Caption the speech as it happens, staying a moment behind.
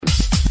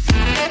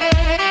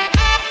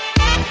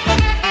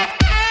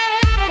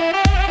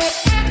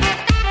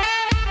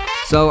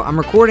So I'm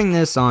recording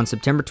this on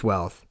September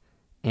 12th,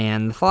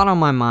 and the thought on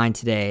my mind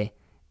today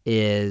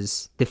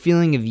is the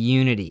feeling of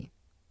unity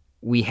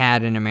we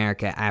had in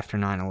America after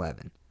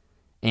 9/11.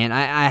 And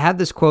I have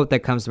this quote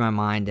that comes to my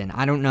mind, and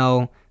I don't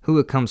know who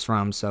it comes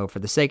from, so for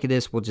the sake of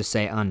this, we'll just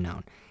say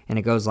unknown. And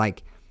it goes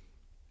like,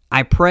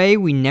 I pray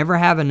we never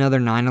have another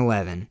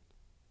 9/11,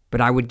 but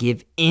I would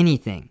give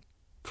anything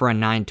for a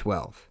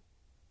 9/12.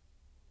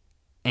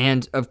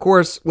 And of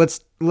course,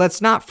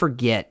 let's not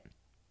forget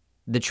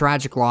the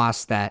tragic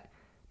loss that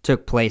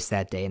took place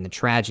that day and the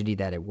tragedy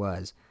that it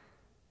was.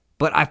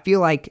 But I feel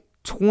like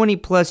 20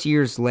 plus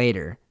years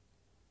later,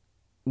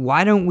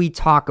 why don't we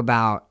talk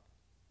about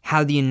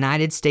how the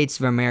United States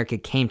of America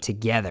came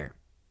together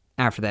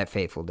after that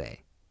fateful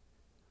day?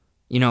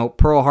 You know,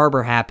 Pearl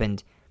Harbor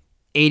happened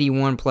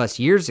 81 plus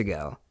years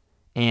ago.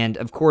 And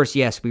of course,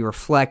 yes, we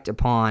reflect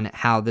upon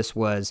how this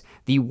was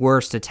the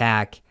worst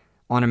attack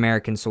on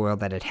American soil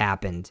that had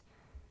happened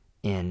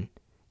in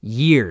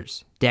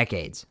years,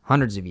 decades,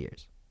 hundreds of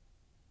years.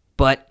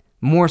 But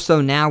more so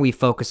now we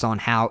focus on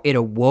how it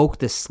awoke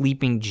the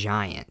sleeping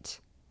giant.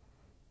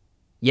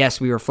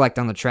 Yes, we reflect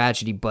on the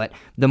tragedy, but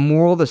the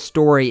moral of the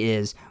story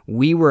is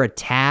we were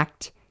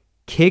attacked,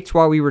 kicked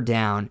while we were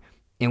down,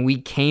 and we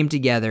came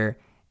together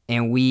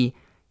and we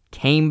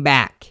came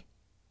back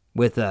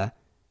with a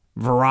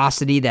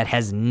ferocity that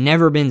has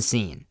never been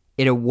seen.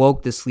 It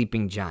awoke the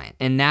sleeping giant.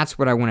 And that's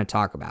what I want to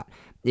talk about,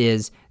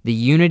 is the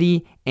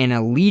unity and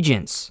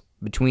allegiance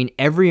between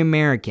every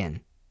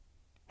American,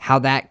 how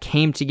that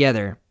came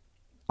together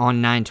on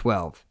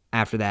 9/12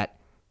 after that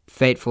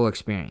fateful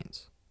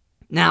experience.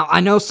 Now,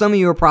 I know some of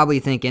you are probably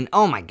thinking,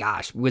 oh my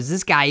gosh, was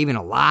this guy even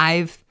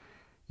alive?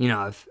 You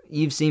know, if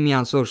you've seen me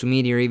on social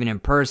media or even in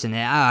person,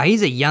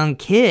 he's a young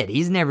kid.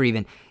 He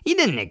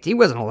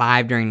wasn't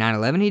alive during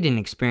 9/11. He didn't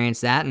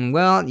experience that. And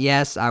well,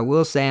 yes, I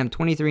will say I'm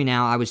 23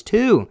 now. I was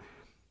 2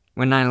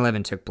 when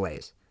 9/11 took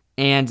place.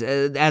 And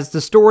as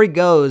the story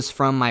goes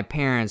from my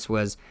parents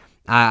was,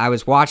 I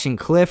was watching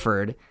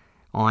Clifford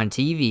on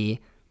TV,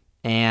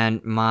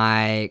 and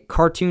my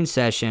cartoon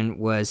session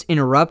was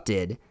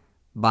interrupted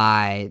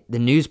by the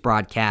news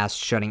broadcast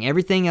shutting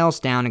everything else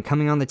down and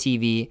coming on the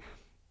TV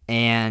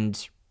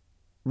and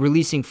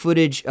releasing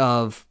footage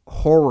of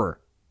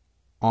horror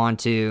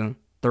onto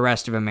the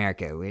rest of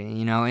America.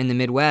 In the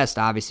Midwest,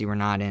 obviously we're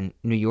not in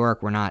New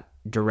York, we're not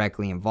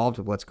directly involved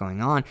with what's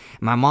going on.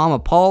 My mom,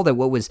 appalled at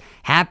what was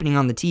happening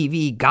on the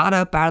TV, got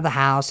up out of the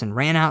house and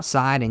ran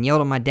outside and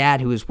yelled at my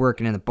dad, who was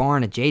working in the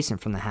barn adjacent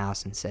from the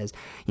house, and says,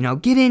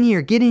 get in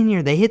here,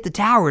 they hit the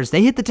towers.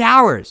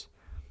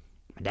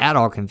 My dad,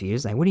 all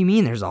confused, like, what do you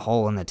mean there's a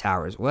hole in the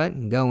towers? What?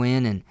 And go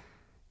in, and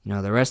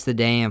the rest of the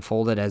day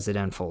unfolded as it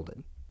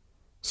unfolded.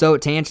 So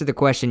to answer the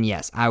question,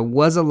 yes, I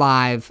was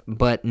alive,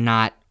 but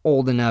not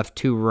old enough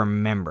to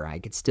remember. I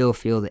could still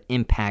feel the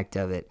impact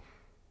of it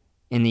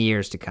in the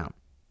years to come.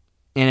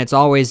 And it's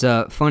always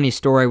a funny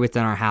story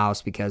within our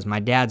house because my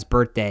dad's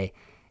birthday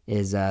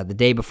is the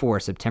day before,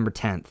 September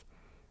 10th.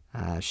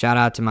 Shout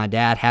out to my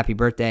dad, happy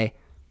birthday.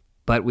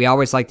 But we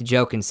always like to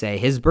joke and say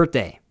his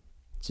birthday,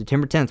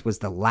 September 10th, was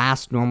the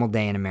last normal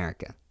day in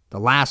America, the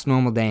last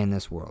normal day in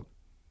this world.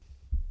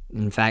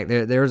 In fact,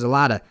 there was a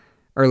lot of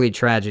early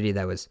tragedy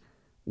that was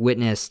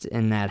witnessed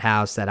in that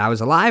house that I was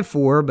alive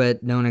for,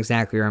 but don't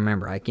exactly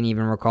remember. I can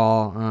even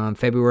recall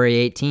February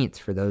 18th,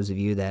 for those of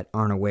you that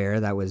aren't aware,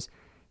 that was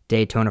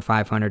Daytona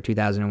 500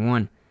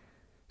 2001.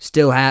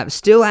 Still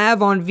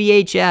have on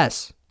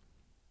VHS,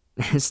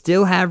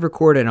 still have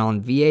recorded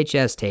on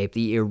VHS tape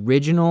the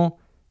original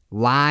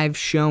live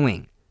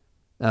showing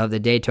of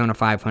the Daytona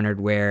 500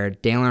 where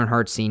Dale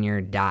Earnhardt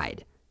Sr.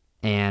 died.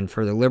 And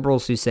for the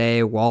liberals who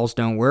say walls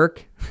don't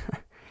work,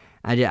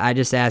 I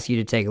just ask you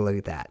to take a look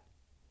at that.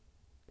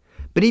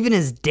 But even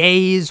as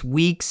days,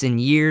 weeks,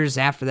 and years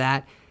after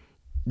that,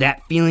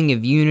 that feeling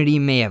of unity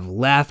may have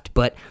left,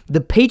 but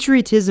the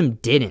patriotism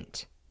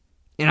didn't.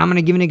 And I'm going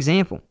to give an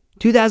example.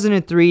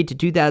 2003 to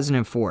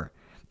 2004,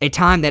 a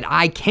time that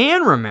I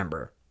can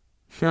remember.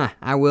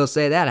 I will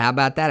say that. How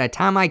about that? A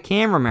time I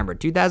can remember.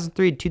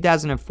 2003 to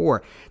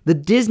 2004, the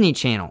Disney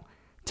Channel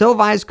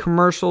televised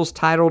commercials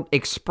titled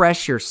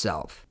Express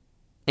Yourself.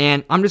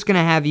 And I'm just going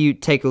to have you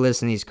take a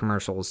listen to these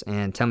commercials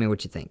and tell me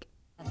what you think.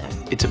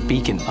 It's a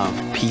beacon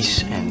of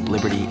peace and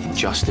liberty and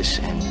justice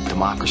and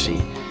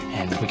democracy,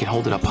 and we can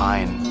hold it up high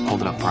and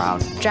hold it up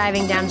proud.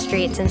 Driving down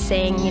streets and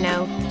seeing,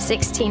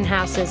 16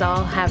 houses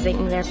all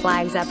having their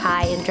flags up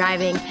high, and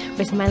driving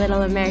with my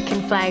little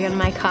American flag on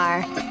my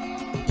car.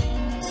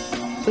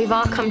 We've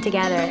all come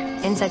together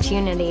in such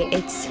unity.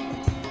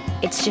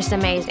 It's just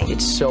amazing.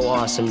 It's so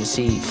awesome to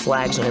see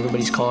flags on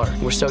everybody's car.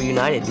 We're so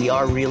united. We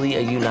are really a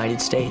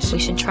United States. We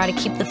should try to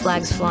keep the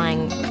flags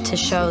flying to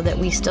show that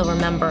we still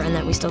remember and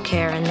that we still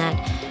care and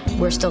that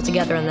we're still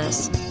together in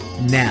this.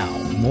 Now,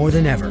 more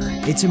than ever,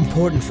 it's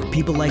important for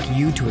people like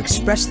you to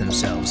express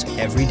themselves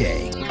every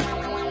day.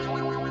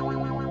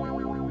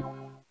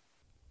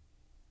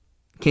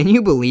 Can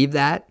you believe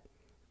that?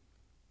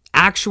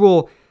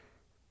 Actual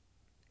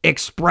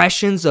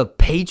expressions of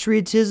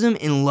patriotism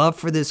and love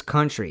for this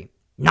country.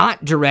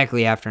 Not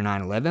directly after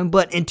 9/11,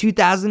 but in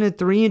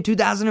 2003 and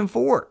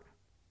 2004.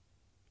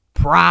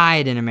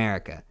 Pride in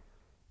America.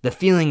 The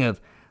feeling of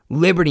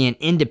liberty and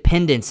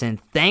independence and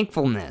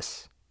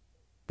thankfulness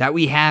that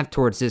we have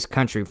towards this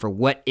country for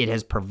what it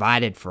has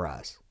provided for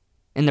us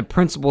and the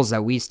principles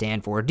that we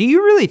stand for. Do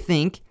you really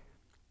think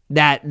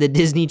that the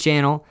Disney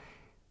Channel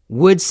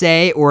would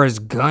say or is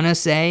gonna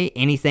say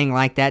anything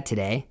like that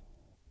today?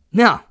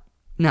 No.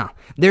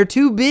 They're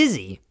too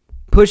busy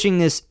pushing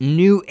this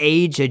new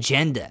age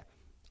agenda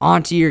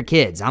onto your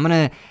kids.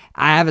 I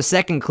have a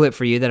second clip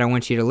for you that I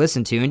want you to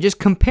listen to and just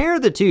compare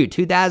the two,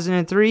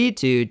 2003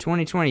 to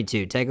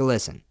 2022. Take a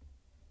listen.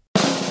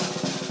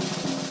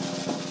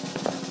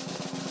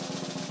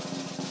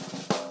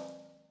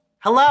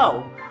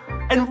 Hello,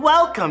 and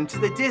welcome to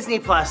the Disney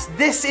Plus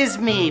This Is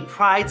Me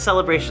Pride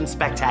Celebration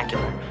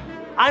Spectacular.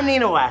 I'm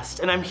Nina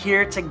West, and I'm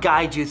here to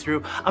guide you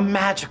through a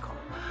magical,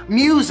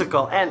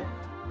 musical, and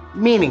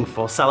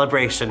meaningful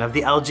celebration of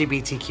the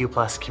LGBTQ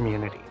plus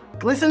community.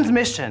 GLSEN's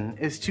mission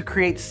is to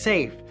create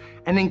safe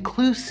and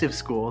inclusive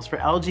schools for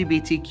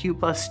LGBTQ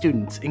plus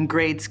students in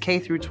grades K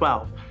through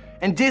 12.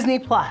 And Disney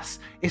Plus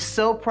is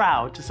so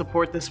proud to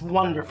support this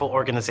wonderful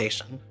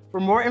organization. For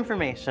more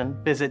information,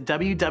 visit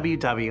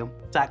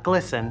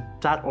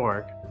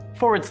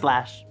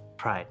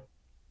www.glisten.org/pride.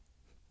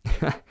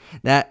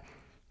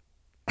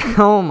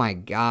 Oh my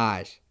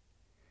gosh.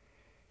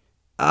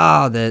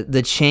 Oh,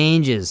 the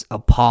change is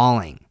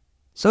appalling.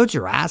 So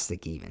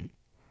drastic even.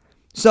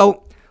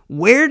 So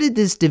where did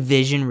this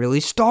division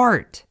really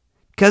start?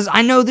 Because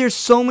I know there's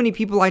so many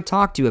people I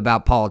talk to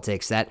about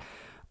politics that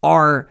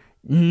are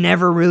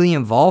never really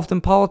involved in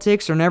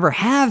politics or never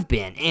have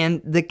been.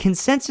 And the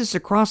consensus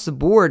across the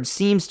board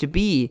seems to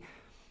be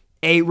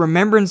a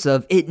remembrance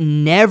of it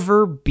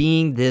never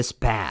being this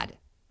bad.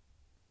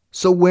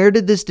 So where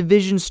did this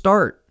division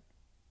start?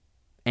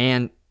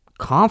 And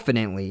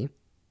confidently,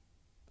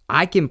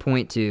 I can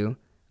point to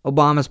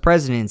Obama's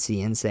presidency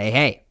and say,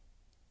 hey,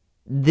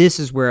 this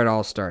is where it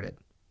all started.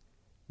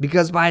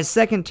 Because by his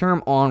second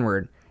term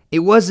onward, it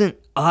wasn't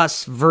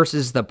us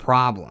versus the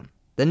problem.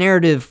 The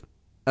narrative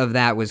of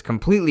that was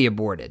completely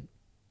aborted.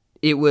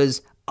 It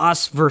was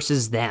us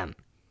versus them.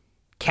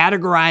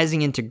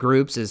 Categorizing into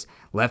groups, as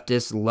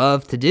leftists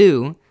love to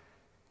do,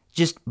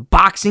 just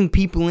boxing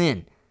people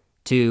in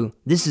to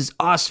this is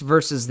us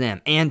versus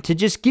them. And to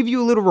just give you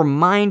a little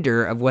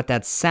reminder of what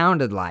that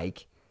sounded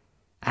like,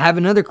 I have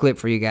another clip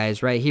for you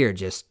guys right here.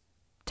 Just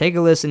take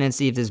a listen and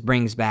see if this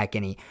brings back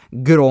any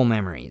good old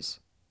memories.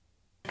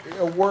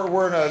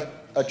 We're in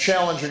a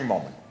challenging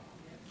moment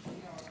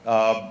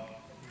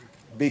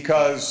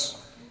because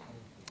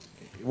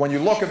when you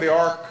look at the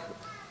arc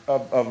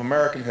of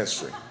American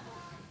history,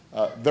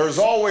 there's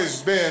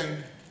always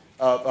been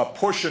a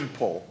push and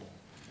pull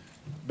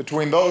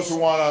between those who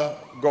want to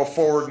go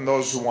forward and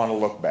those who want to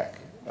look back,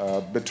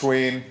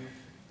 between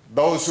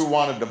those who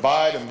want to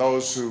divide and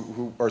those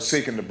who are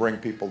seeking to bring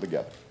people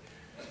together,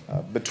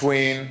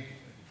 between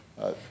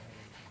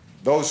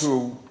those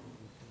who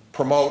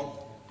promote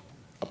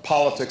a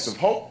politics of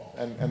hope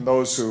and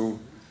those who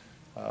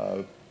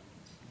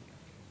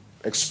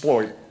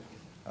exploit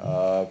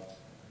a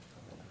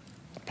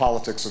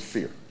politics of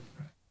fear.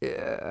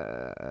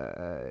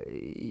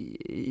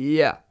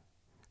 Yeah.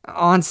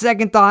 On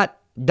second thought,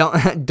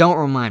 don't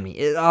remind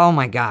me. Oh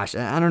my gosh,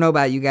 I don't know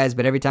about you guys,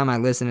 but every time I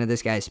listen to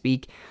this guy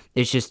speak,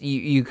 it's just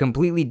you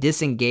completely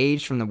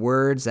disengage from the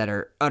words that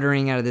are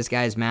uttering out of this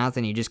guy's mouth,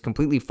 and you just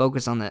completely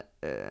focus on the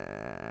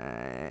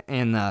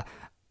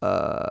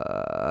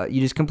you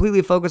just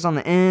completely focus on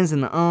the ends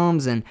and the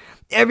ums and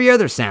every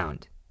other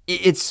sound.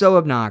 It's so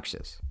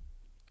obnoxious.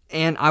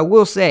 And I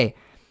will say,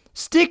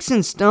 sticks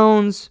and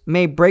stones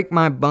may break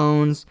my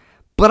bones,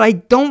 but I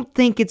don't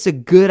think it's a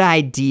good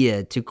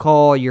idea to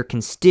call your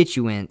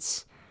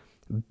constituents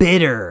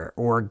bitter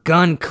or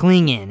gun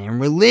clinging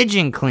and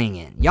religion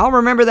clinging. Y'all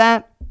remember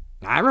that?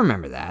 I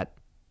remember that.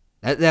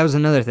 That was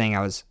another thing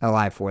I was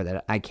alive for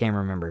that I can't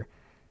remember.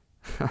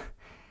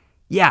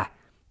 Yeah,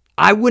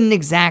 I wouldn't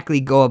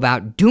exactly go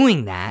about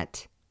doing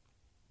that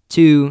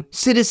to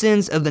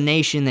citizens of the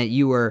nation that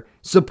you are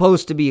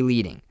supposed to be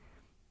leading.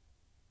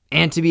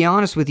 And to be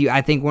honest with you,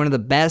 I think one of the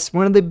best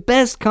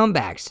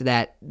comebacks to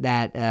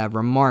that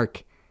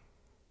remark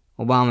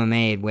Obama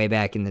made way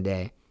back in the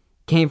day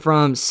came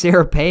from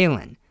Sarah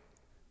Palin.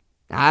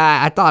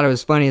 I thought it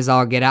was funny as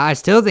all get out. I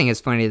still think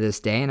it's funny to this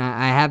day, and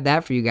I have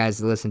that for you guys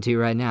to listen to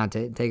right now.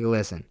 Take a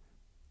listen.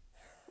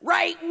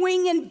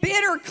 Right-wing and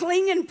bitter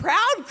clinging,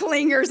 proud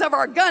clingers of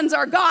our guns,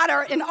 our God,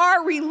 and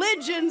our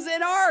religions,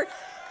 and our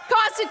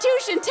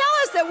Constitution tell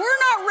us that we're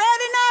not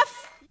red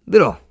enough.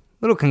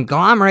 Little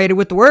conglomerated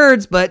with the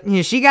words, but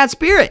she got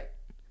spirit.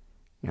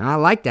 I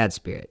like that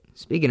spirit.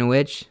 Speaking of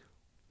which,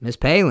 Miss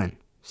Palin,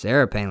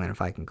 Sarah Palin,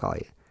 if I can call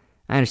you.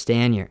 I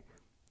understand you're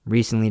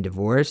recently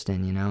divorced,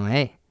 and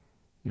hey,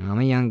 I'm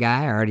a young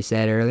guy. I already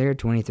said earlier,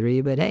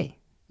 23, but hey,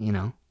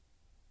 if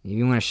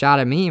you want a shot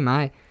at me,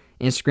 my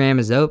Instagram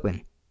is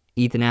open.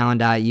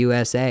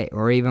 ethanallen.usa,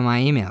 or even my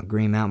email,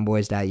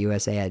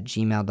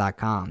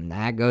 greenmountainboys.usa@gmail.com.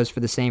 That goes for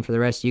the same for the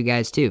rest of you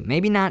guys too.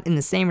 Maybe not in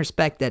the same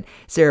respect that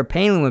Sarah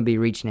Palin would be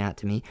reaching out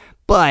to me,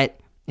 but,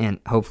 and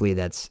hopefully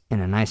that's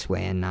in a nice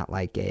way and not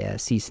like a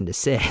cease and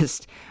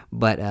desist,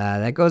 but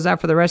that goes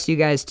out for the rest of you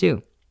guys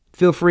too.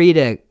 Feel free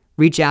to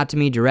reach out to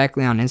me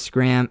directly on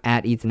Instagram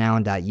at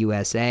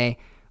ethanallen.usa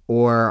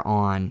or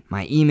on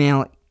my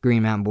email,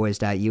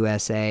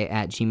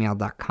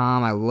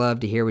 greenmountainboys.usa@gmail.com. I love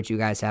to hear what you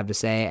guys have to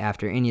say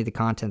after any of the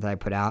content that I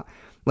put out.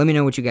 Let me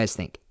know what you guys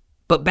think.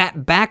 But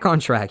back on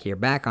track here.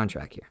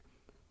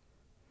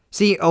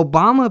 See,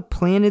 Obama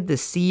planted the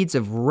seeds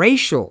of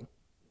racial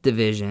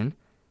division,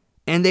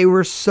 and they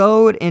were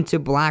sowed into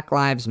Black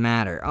Lives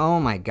Matter.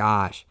 Oh my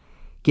gosh.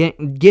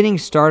 Getting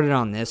started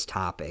on this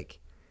topic,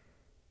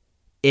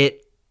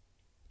 it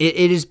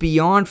is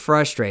beyond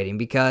frustrating,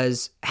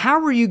 because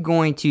how are you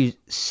going to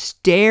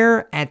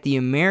stare at the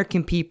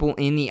American people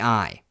in the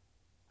eye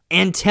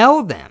and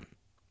tell them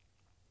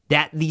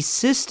that the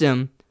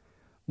system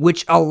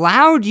which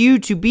allowed you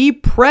to be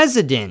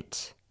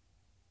president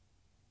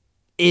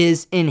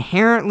is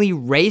inherently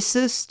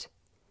racist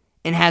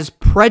and has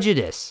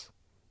prejudice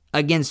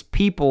against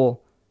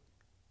people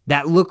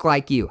that look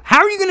like you? How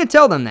are you going to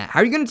tell them that?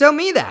 How are you going to tell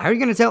me that? How are you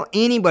going to tell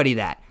anybody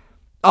that?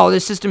 Oh,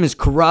 this system is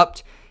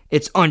corrupt,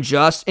 it's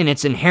unjust, and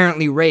it's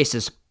inherently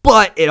racist,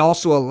 but it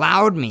also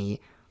allowed me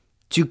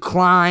to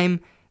climb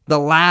the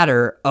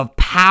ladder of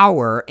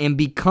power and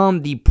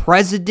become the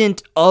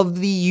president of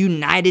the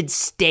United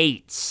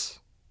States.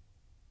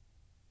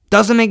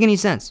 Doesn't make any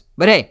sense.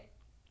 But hey,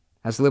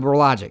 that's liberal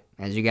logic.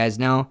 As you guys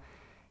know,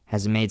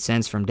 hasn't made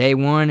sense from day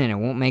one, and it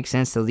won't make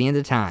sense till the end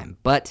of time.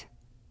 But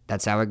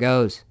that's how it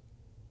goes.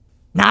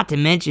 Not to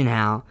mention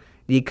how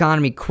the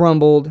economy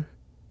crumbled,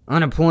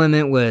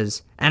 unemployment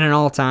was at an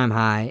all-time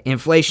high,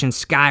 inflation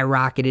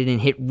skyrocketed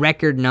and hit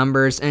record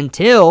numbers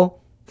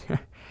until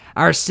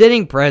our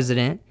sitting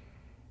president,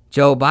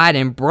 Joe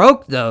Biden,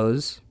 broke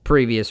those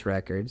previous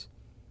records.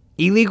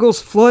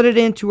 Illegals flooded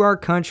into our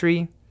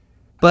country,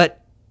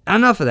 but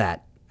enough of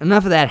that.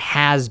 Enough of that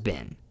has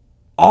been.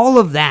 All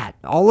of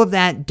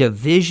that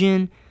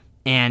division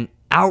and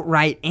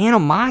outright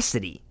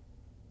animosity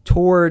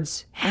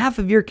towards half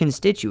of your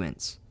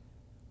constituents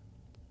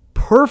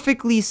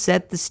perfectly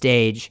set the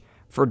stage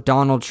for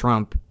Donald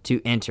Trump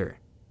to enter.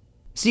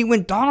 See,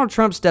 when Donald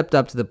Trump stepped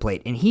up to the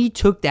plate and he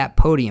took that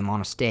podium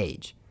on a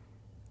stage,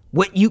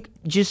 what you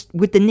just,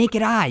 with the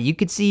naked eye, you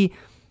could see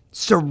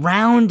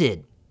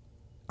surrounded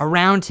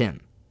around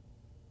him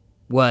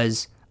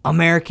was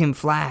American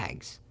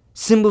flags,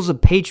 symbols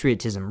of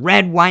patriotism,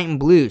 red, white, and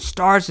blue,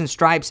 stars and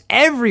stripes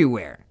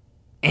everywhere.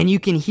 And you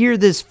can hear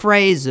this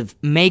phrase of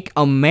 "Make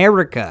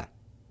America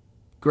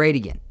Great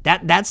Again."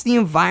 That's the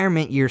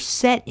environment you're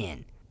set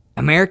in.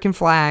 American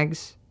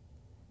flags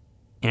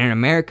and an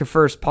America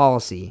First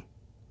policy.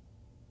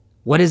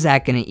 What is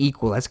that going to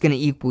equal? That's going to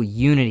equal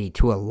unity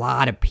to a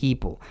lot of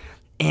people.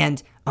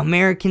 And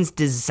Americans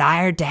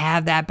desired to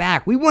have that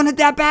back. We wanted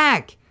that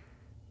back.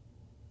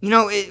 You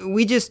know,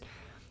 we just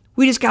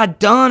got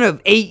done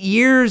of 8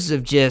 years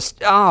of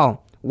just,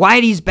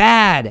 Whitey's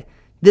bad.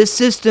 This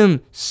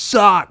system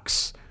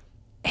sucks.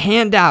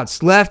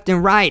 Handouts left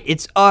and right.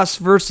 It's us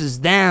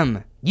versus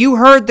them. You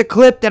heard the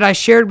clip that I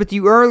shared with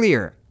you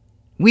earlier.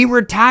 We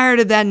were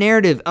tired of that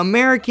narrative.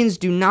 Americans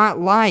do not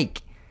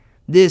like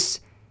this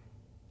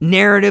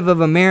narrative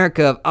of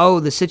America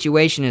of, the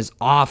situation is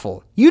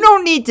awful. You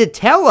don't need to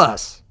tell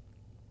us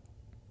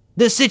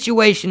the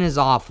situation is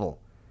awful.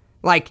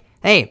 Like,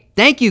 hey,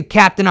 thank you,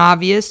 Captain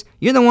Obvious.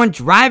 You're the one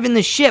driving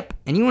the ship,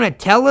 and you want to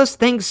tell us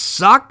things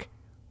suck?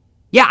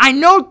 Yeah, I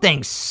know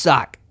things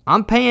suck.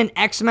 I'm paying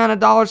X amount of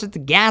dollars at the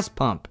gas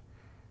pump.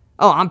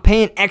 Oh, I'm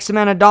paying X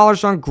amount of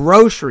dollars on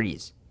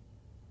groceries.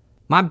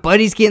 My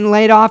buddy's getting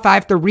laid off. I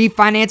have to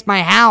refinance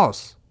my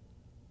house.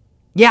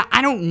 Yeah,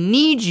 I don't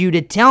need you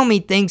to tell me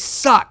things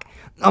suck.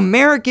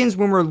 Americans,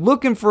 when we're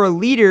looking for a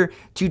leader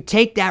to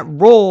take that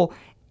role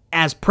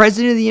as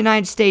president of the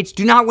United States,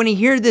 do not want to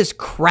hear this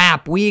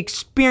crap. We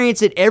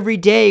experience it every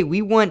day.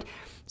 We want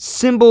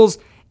symbols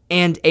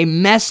and a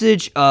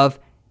message of,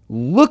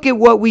 look at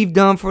what we've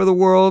done for the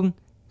world.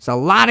 It's a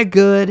lot of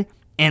good,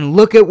 and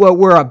look at what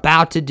we're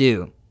about to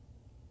do.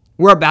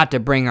 We're about to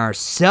bring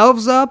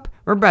ourselves up.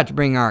 We're about to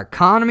bring our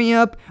economy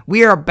up.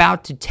 We are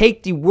about to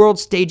take the world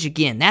stage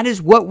again. That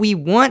is what we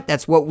want.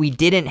 That's what we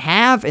didn't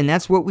have, and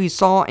that's what we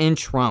saw in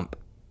Trump.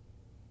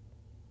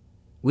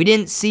 We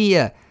didn't see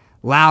a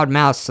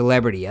loudmouth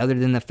celebrity other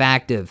than the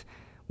fact of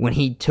when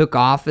he took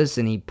office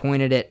and he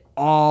pointed at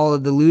all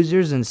of the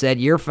losers and said,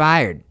 "You're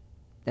fired."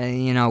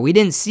 We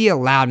didn't see a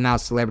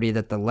loudmouth celebrity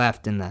that the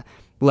left and the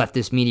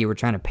leftist media were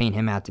trying to paint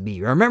him out to be.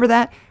 Remember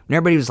that? When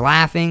everybody was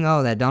laughing,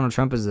 that Donald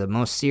Trump is the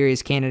most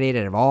serious candidate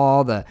out of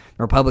all the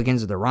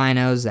Republicans or the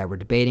rhinos that were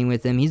debating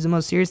with him. He's the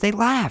most serious. They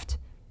laughed.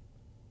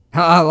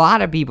 A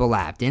lot of people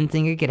laughed. Didn't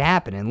think it could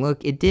happen. And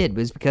look, it did. It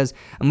was because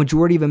a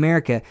majority of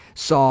America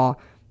saw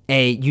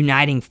a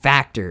uniting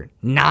factor,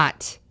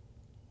 not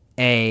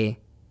a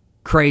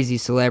crazy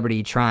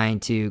celebrity trying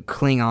to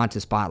cling on to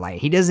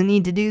spotlight. He doesn't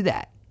need to do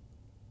that.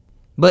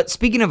 But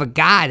speaking of a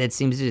guy that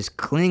seems to just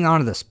cling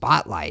onto the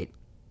spotlight,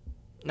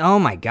 oh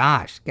my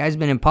gosh, guy's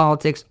been in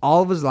politics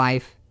all of his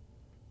life,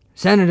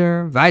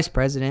 senator, vice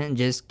president, and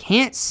just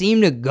can't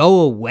seem to go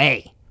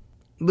away.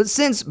 But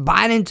since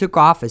Biden took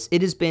office,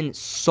 it has been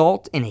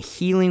salt in a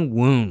healing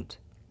wound.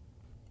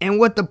 And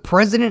what the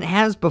president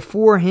has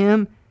before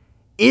him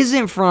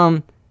isn't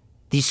from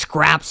the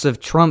scraps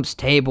of Trump's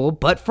table,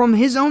 but from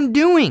his own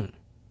doing.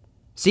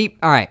 See,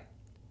 all right,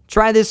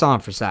 try this on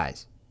for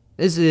size.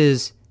 This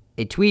is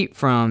a tweet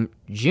from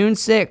June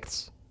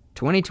 6th,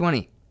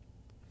 2020.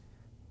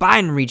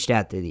 Biden reached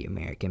out to the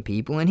American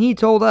people, and he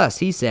told us,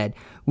 he said,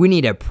 we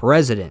need a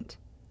president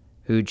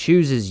who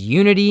chooses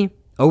unity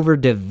over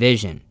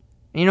division.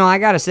 You know, I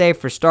gotta say,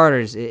 for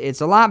starters, it's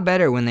a lot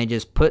better when they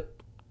just put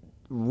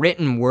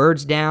written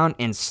words down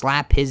and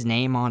slap his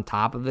name on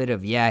top of it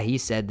of, yeah, he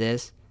said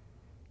this.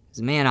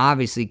 This man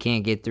obviously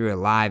can't get through a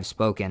live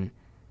spoken,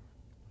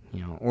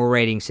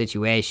 orating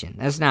situation.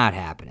 That's not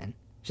happening.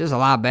 It's just a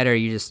lot better.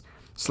 You just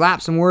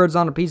slap some words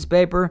on a piece of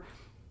paper,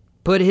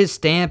 put his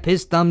stamp,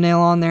 his thumbnail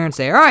on there, and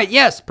say, all right,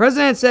 yes,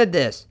 president said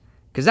this.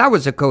 Because that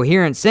was a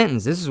coherent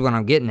sentence. This is what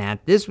I'm getting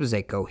at. This was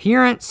a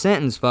coherent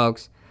sentence,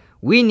 folks.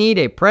 We need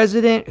a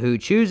president who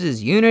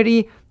chooses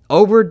unity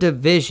over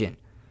division.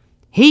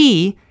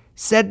 He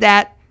said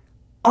that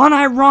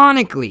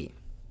unironically.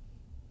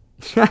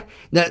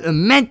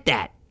 Meant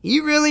that. He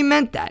really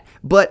meant that.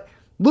 But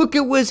look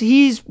at what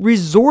he's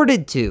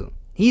resorted to.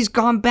 He's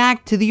gone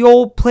back to the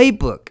old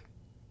playbook.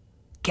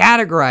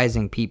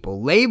 Categorizing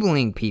people,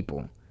 labeling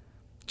people.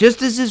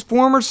 Just as his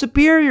former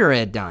superior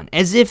had done.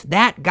 As if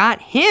that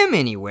got him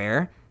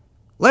anywhere.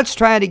 Let's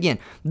try it again.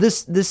 The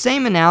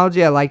same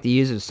analogy I like to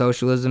use of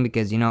socialism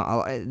because,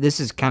 this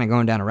is kind of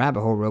going down a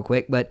rabbit hole real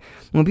quick, but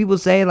when people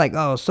say, like,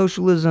 oh,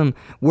 socialism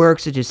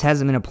works, it just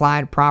hasn't been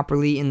applied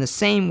properly, in the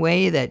same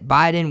way that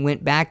Biden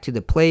went back to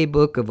the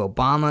playbook of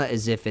Obama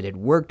as if it had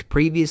worked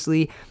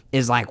previously,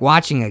 is like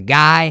watching a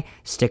guy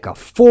stick a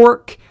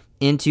fork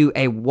into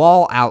a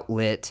wall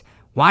outlet,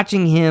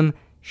 watching him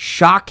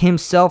shock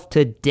himself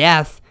to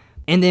death,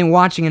 and then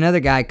watching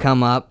another guy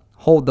come up,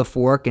 hold the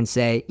fork and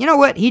say, you know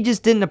what, he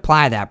just didn't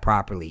apply that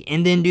properly,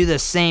 and then do the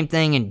same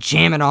thing and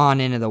jam it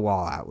on into the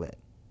wall outlet.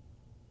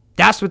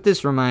 That's what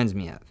this reminds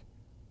me of.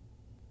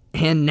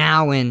 And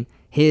now in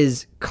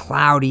his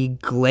cloudy,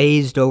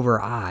 glazed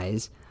over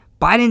eyes,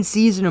 Biden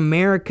sees an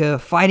America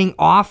fighting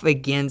off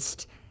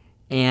against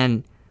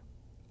an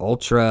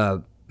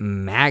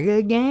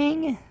Ultra-MAGA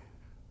gang?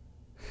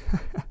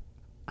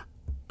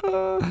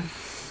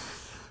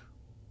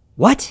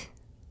 What?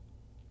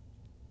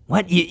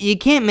 What? You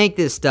can't make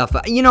this stuff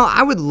up.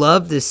 I would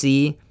love to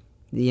see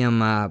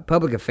the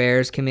Public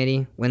Affairs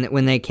Committee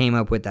when they came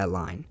up with that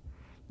line.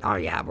 Oh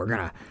yeah,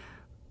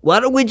 why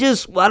don't we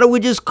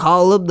just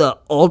call him the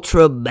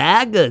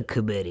Ultra-MAGA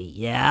Committee?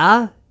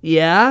 Yeah.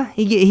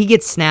 He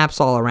gets snaps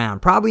all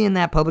around. Probably in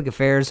that Public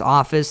Affairs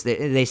office,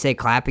 they say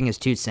clapping is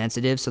too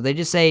sensitive, so they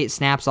just say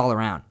snaps all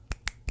around.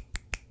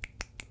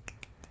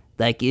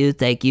 Thank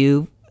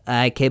you.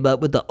 I came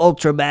up with the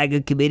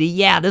Ultra-MAGA Committee.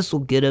 Yeah, this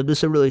will get him.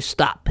 This will really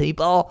stop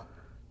people.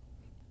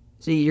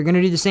 See, you're going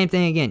to do the same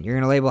thing again. You're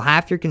going to label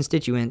half your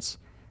constituents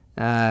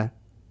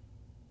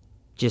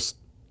just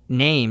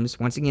names.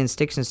 Once again,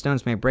 sticks and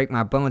stones may break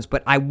my bones,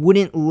 but I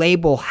wouldn't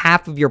label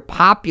half of your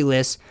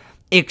populace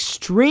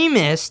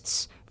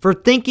extremists for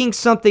thinking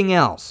something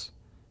else,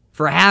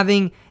 for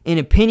having an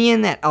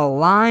opinion that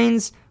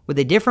aligns with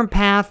a different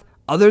path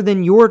other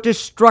than your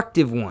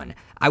destructive one.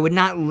 I would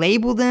not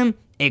label them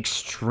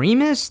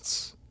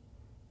extremists,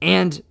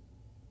 and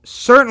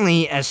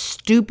certainly a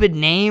stupid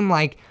name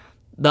like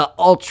the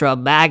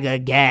Ultra-MAGA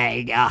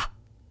gang.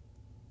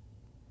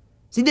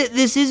 See,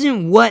 this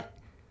isn't what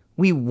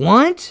we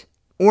want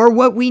or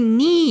what we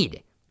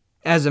need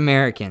as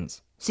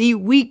Americans. See,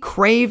 we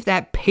crave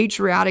that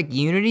patriotic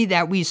unity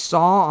that we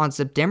saw on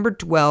September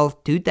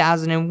 12th,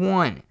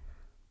 2001.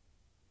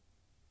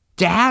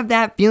 To have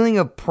that feeling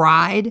of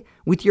pride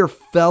with your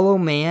fellow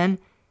man.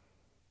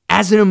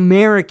 As an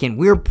American,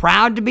 we're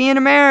proud to be an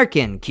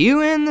American.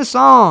 Cue in the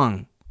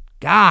song.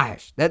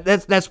 Gosh,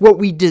 that's what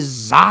we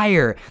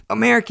desire.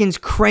 Americans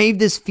crave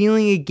this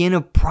feeling again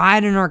of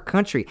pride in our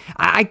country.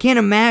 I can't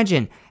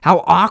imagine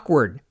how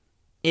awkward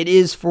it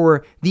is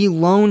for the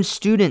lone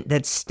student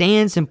that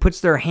stands and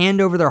puts their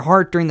hand over their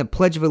heart during the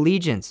Pledge of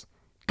Allegiance.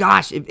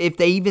 Gosh, if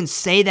they even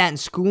say that in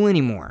school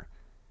anymore.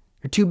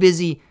 They're too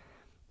busy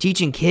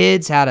teaching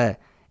kids how to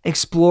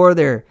explore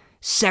their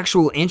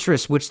sexual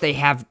interests, which they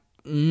have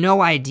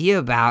no idea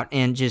about,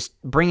 and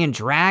just bringing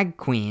drag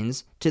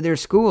queens to their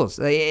schools.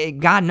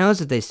 God knows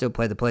that they still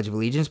play the Pledge of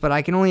Allegiance, but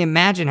I can only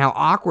imagine how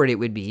awkward it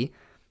would be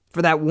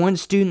for that one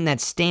student that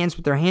stands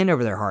with their hand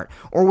over their heart.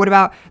 Or what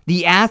about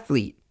the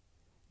athlete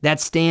that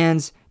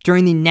stands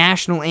during the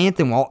national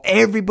anthem while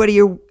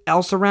everybody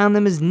else around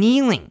them is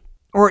kneeling?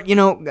 Or,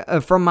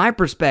 from my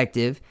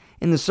perspective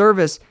in the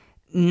service,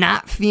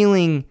 not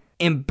feeling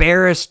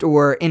embarrassed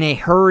or in a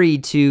hurry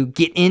to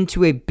get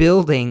into a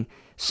building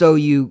so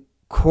you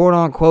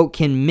quote-unquote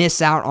can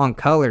miss out on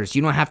colors.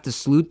 You don't have to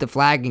salute the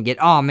flag and get,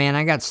 oh man,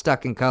 I got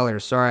stuck in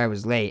colors. Sorry I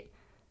was late.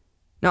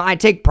 No, I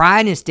take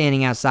pride in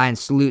standing outside and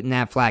saluting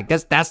that flag.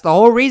 That's the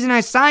whole reason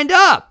I signed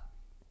up.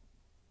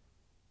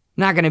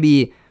 I'm not going to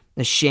be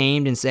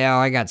ashamed and say, oh,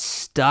 I got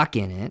stuck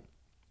in it.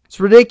 It's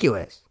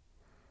ridiculous.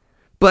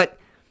 But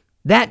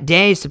that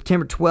day,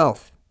 September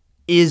 12th,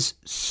 is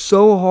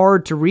so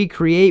hard to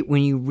recreate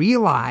when you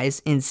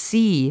realize and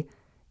see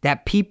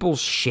that people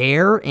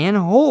share and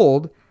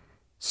hold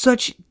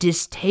such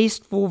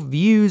distasteful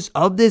views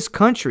of this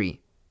country.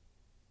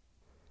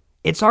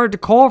 It's hard to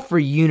call for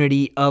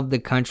unity of the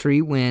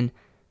country when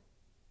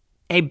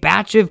a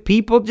batch of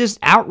people just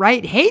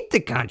outright hate the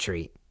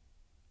country.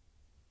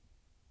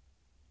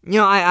 You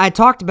know, I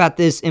talked about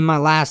this in my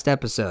last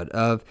episode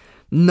of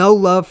no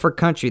love for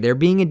country. There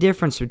being a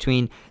difference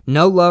between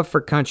no love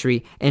for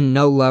country and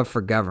no love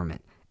for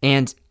government.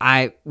 And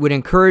I would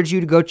encourage you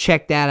to go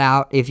check that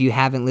out if you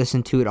haven't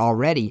listened to it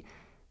already.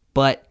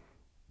 But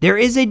there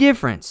is a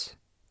difference.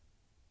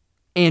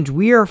 And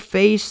we are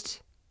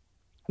faced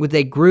with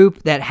a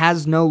group that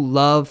has no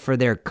love for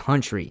their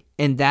country.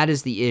 And that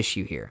is the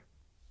issue here.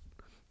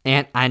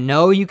 And I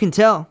know you can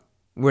tell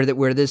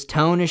where this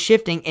tone is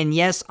shifting. And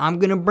yes, I'm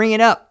going to bring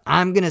it up.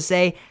 I'm going to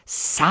say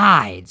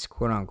sides,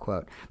 quote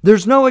unquote.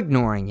 There's no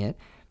ignoring it.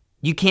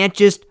 You can't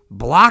just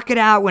block it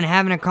out when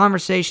having a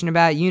conversation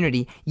about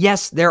unity.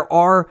 Yes, there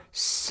are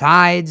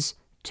sides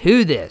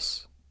to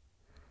this.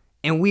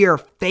 And we are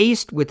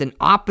faced with an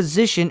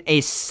opposition,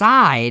 a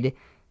side,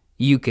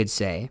 you could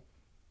say,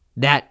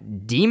 that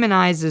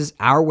demonizes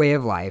our way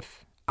of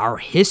life, our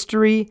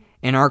history,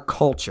 and our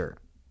culture.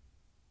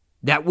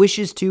 That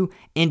wishes to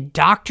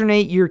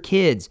indoctrinate your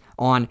kids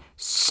on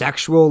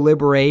sexual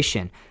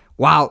liberation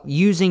while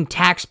using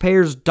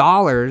taxpayers'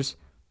 dollars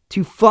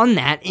to fund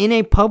that in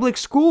a public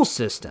school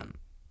system.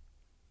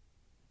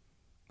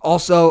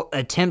 Also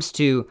attempts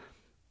to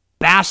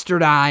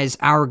bastardize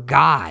our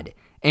God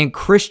and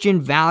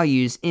Christian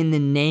values in the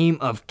name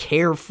of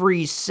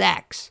carefree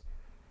sex.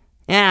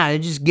 Yeah,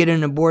 just get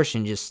an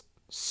abortion, just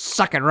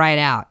suck it right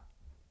out.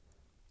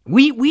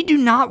 We do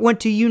not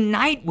want to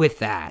unite with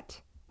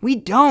that. We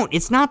don't.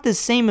 It's not the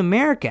same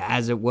America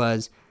as it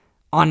was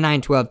on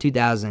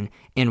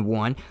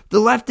 9/12/2001. The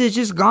left has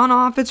just gone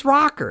off its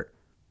rocker.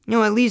 You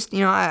know, at least,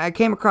 I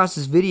came across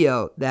this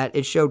video that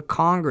it showed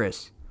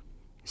Congress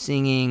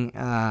singing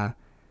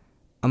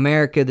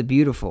America the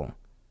Beautiful.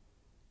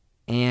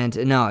 And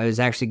no, it was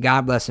actually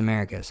God Bless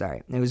America.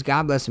 Sorry. It was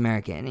God Bless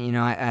America. And,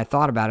 I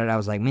thought about it. I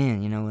was like,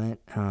 man, you know what?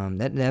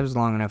 That was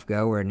long enough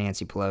ago where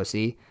Nancy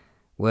Pelosi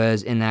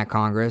was in that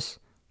Congress.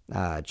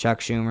 Chuck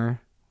Schumer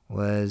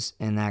was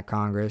in that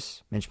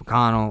Congress. Mitch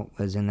McConnell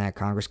was in that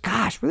Congress.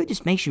 Gosh, really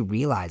just makes you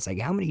realize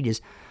like how many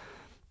just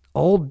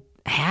old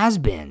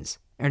has-beens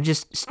are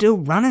just still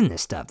running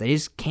this stuff. They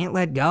just can't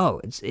let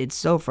go. It's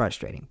so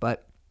frustrating.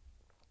 But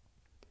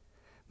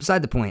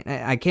beside the point,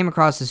 I came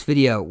across this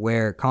video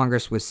where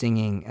Congress was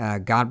singing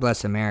God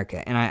Bless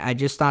America, and I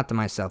just thought to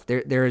myself,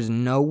 there is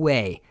no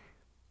way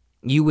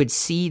you would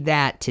see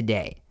that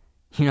today,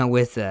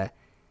 with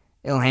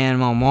Ilhan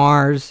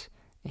Omar's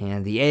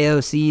and the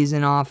AOC's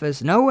in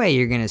office. No way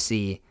you're going to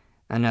see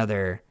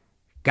another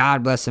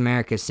God Bless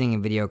America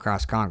singing video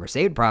across Congress.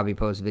 They would probably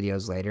post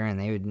videos later, and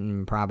they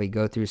would probably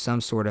go through some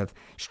sort of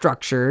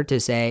structure to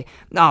say,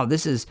 no,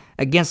 this is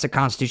against the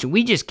Constitution.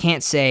 We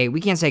can't say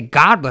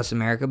God Bless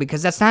America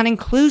because that's not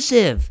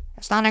inclusive.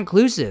 That's not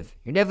inclusive.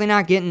 You're definitely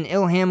not getting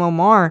Ilhan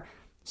Omar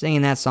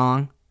singing that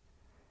song.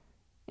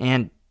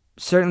 And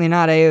certainly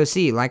not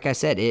AOC. Like I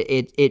said,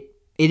 it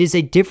is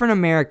a different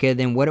America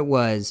than what it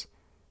was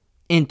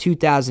in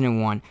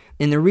 2001.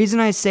 And the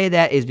reason I say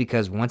that is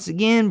because, once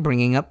again,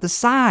 bringing up the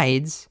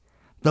sides,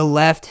 the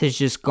left has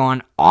just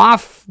gone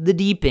off the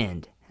deep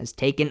end, has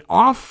taken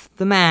off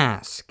the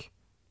mask,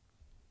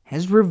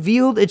 has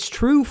revealed its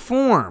true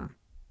form.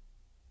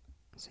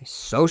 It's a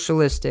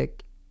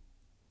socialistic,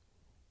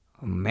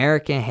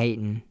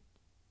 American-hating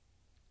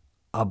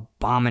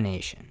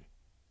abomination.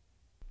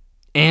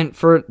 And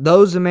for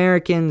those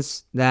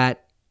Americans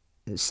that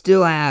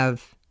still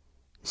have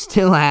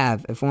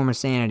a form of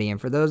sanity. And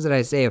for those that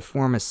I say a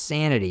form of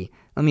sanity,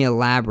 let me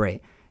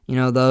elaborate.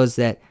 Those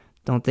that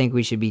don't think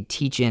we should be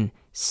teaching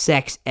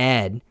sex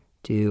ed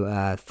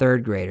to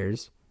third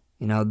graders.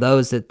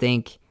 Those that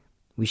think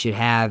we should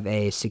have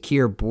a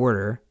secure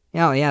border.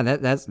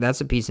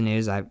 That's a piece of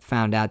news I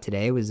found out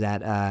today was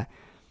that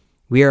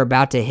we are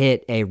about to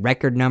hit a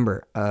record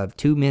number of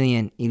 2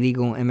 million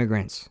illegal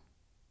immigrants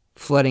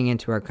flooding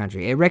into our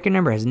country. A record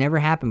number has never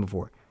happened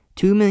before.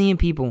 2 million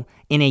people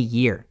in a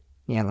year.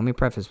 Yeah, let me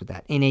preface with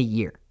that. In a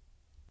year.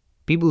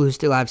 People who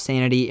still have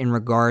sanity in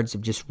regards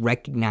of just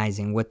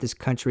recognizing what this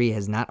country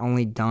has not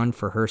only done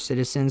for her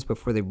citizens, but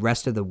for the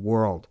rest of the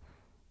world.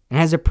 And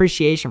has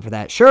appreciation for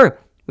that. Sure,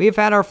 we have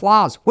had our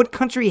flaws. What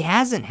country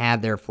hasn't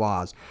had their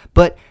flaws?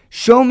 But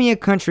show me a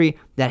country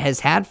that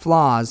has had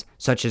flaws,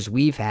 such as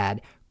we've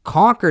had,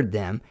 conquered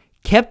them,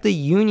 kept the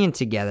union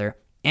together,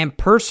 and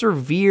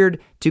persevered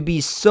to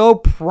be so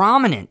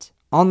prominent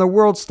on the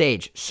world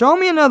stage. Show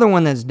me another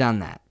one that's done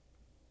that.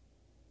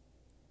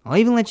 I'll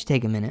even let you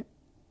take a minute.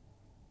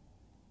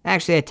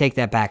 Actually, I take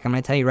that back. I'm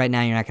going to tell you right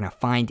now, you're not going to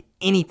find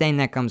anything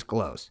that comes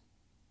close.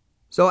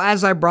 So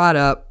as I brought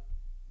up,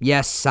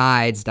 yes,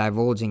 sides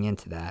divulging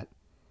into that,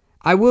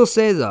 I will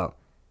say, though,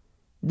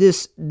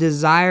 this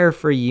desire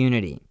for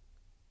unity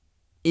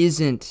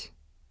isn't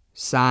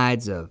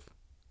sides of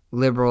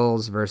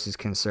liberals versus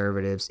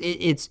conservatives.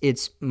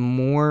 It's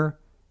more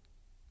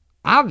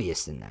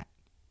obvious than that.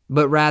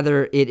 But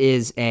rather, it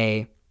is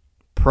a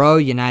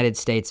pro-United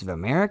States of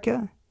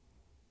America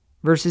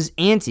versus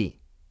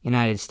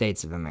anti-United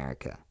States of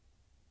America.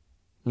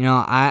 You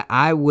know,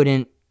 I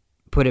wouldn't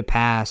put it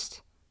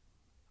past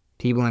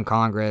people in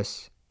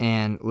Congress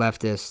and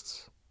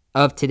leftists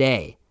of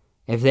today,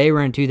 if they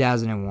were in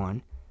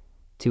 2001,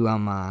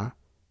 to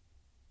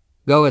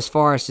go as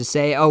far as to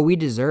say, oh, we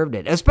deserved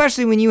it.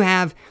 Especially when you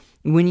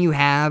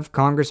have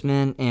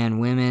congressmen and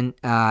women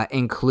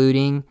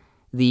including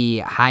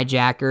the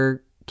hijacker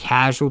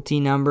casualty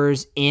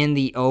numbers in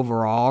the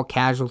overall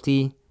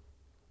casualty.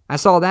 I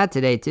saw that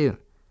today too.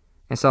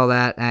 I saw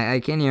that. I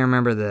can't even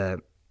remember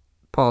the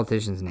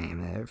politician's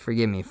name.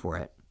 Forgive me for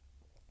it.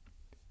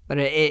 But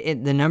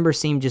the number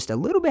seemed just a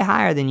little bit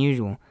higher than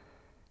usual.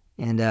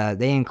 And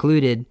they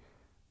included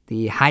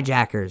the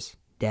hijackers'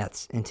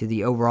 deaths into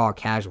the overall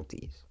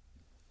casualties.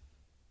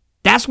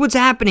 That's what's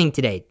happening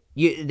today.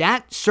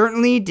 That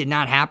certainly did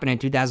not happen in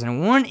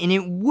 2001, and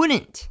it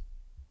wouldn't.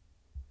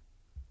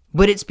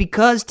 But it's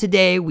because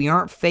today we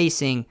aren't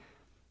facing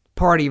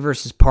party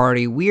versus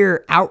party.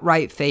 We're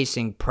outright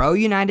facing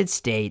pro-United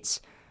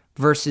States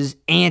versus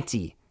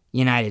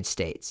anti-United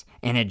States.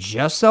 And it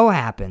just so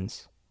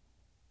happens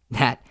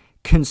that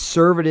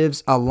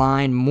conservatives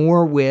align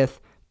more with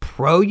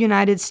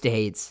pro-United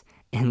States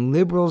and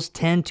liberals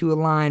tend to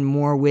align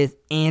more with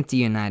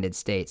anti-United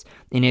States.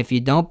 And if you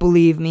don't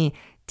believe me,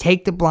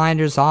 take the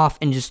blinders off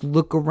and just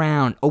look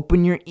around.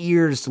 Open your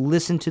ears.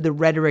 Listen to the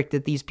rhetoric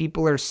that these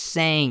people are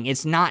saying.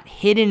 It's not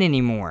hidden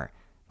anymore.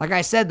 Like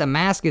I said, the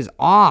mask is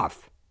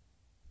off.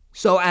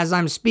 So as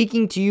I'm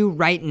speaking to you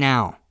right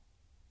now,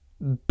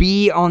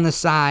 be on the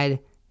side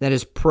that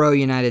is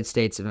pro-United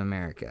States of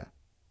America.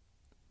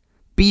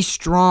 Be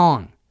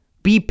strong.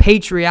 Be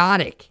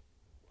patriotic.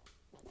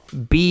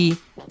 Be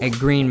a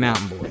Green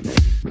Mountain Boy.